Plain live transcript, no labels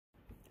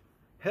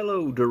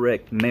Hello,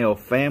 direct mail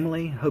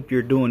family. Hope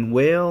you're doing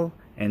well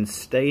and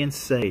staying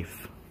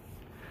safe.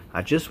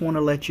 I just want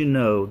to let you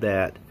know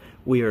that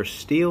we are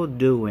still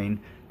doing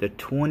the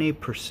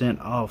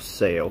 20% off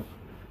sale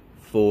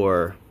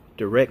for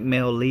direct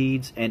mail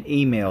leads and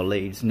email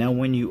leads. Now,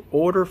 when you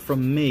order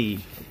from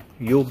me,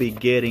 you'll be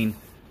getting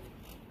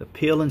the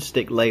peel and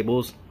stick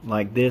labels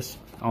like this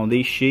on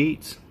these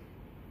sheets.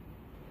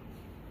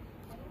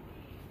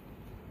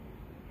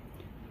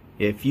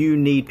 If you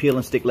need peel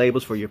and stick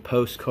labels for your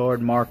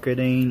postcard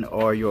marketing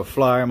or your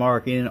flyer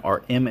marketing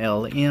or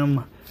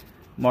MLM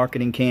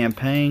marketing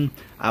campaign,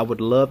 I would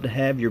love to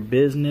have your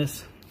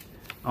business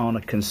on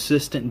a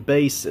consistent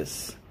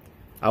basis.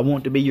 I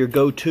want to be your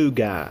go-to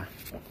guy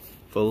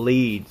for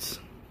leads.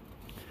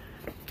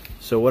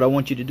 So what I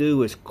want you to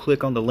do is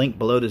click on the link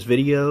below this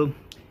video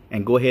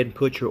and go ahead and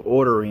put your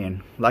order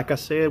in. Like I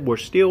said, we're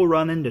still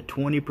running the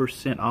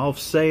 20% off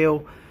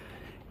sale.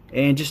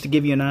 And just to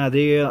give you an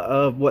idea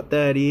of what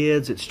that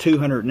is, it's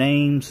 200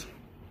 names.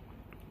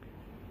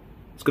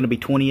 It's going to be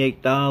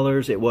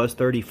 $28. It was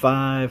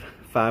 $35.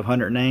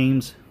 500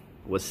 names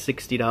was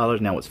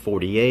 $60. Now it's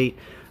 $48.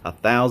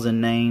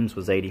 1,000 names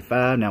was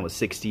 $85. Now it's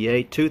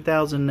 $68.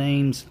 2,000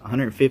 names,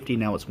 $150.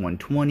 Now it's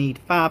 $120.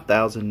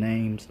 5,000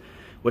 names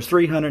was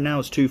 $300.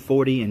 Now it's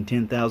 $240. And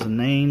 10,000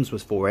 names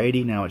was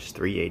 $480. Now it's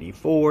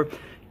 $384.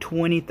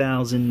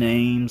 20,000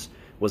 names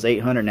was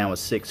 $800. Now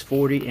it's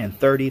 $640. And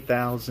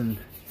 30,000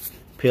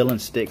 peel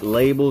and stick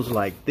labels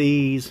like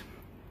these,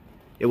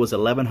 it was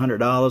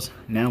 $1,100.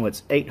 Now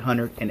it's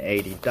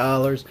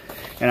 $880.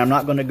 And I'm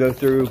not going to go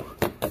through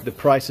the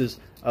prices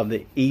of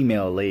the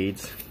email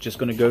leads, just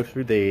going to go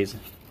through these.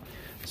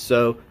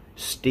 So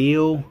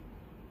still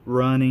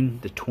running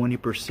the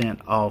 20%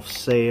 off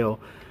sale,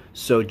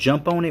 so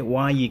jump on it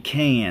while you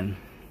can.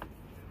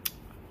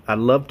 I'd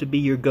love to be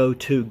your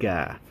go-to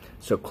guy.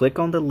 So click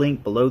on the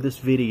link below this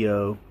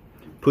video,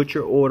 put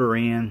your order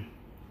in,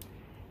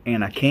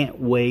 and I can't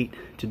wait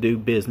to do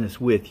business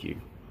with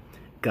you.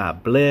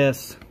 God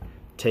bless.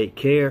 Take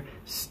care.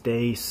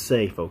 Stay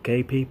safe,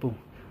 okay, people?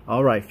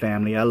 All right,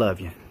 family. I love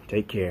you.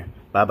 Take care.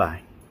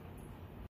 Bye-bye.